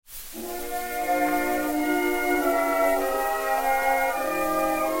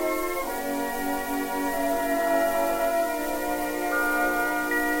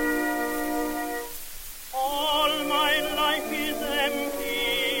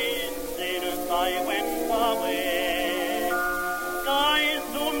I went away. Skies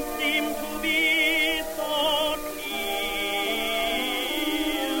don't seem to be so clear.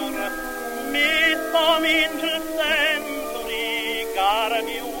 May some angel sentry guard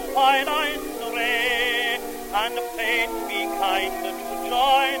you while I stray, and fate be kind to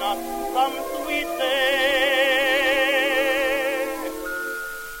join us some sweet day.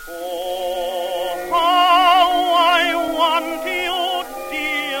 Oh, how I want you,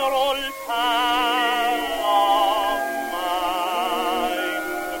 dear old pal of mine.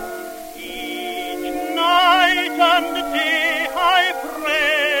 Each night and day I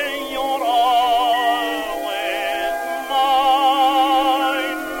pray you're always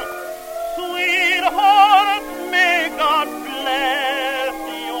mine. Sweetheart, may God bless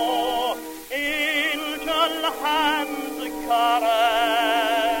you. Angel hands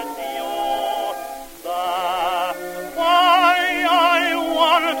caress you. That's why I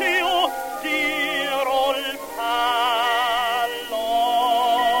want you, dear old pal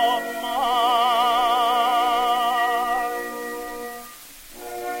of mine.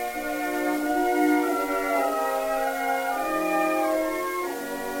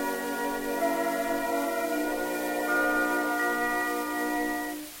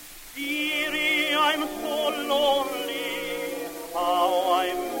 Dearie, I'm so lonely, how I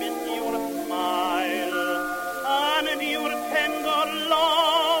miss your smile and your tender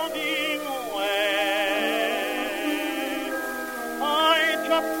loving way. I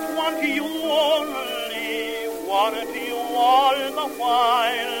just want you only, want you all the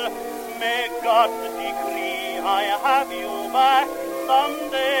while. May God decree I have you back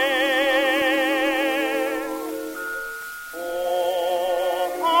someday.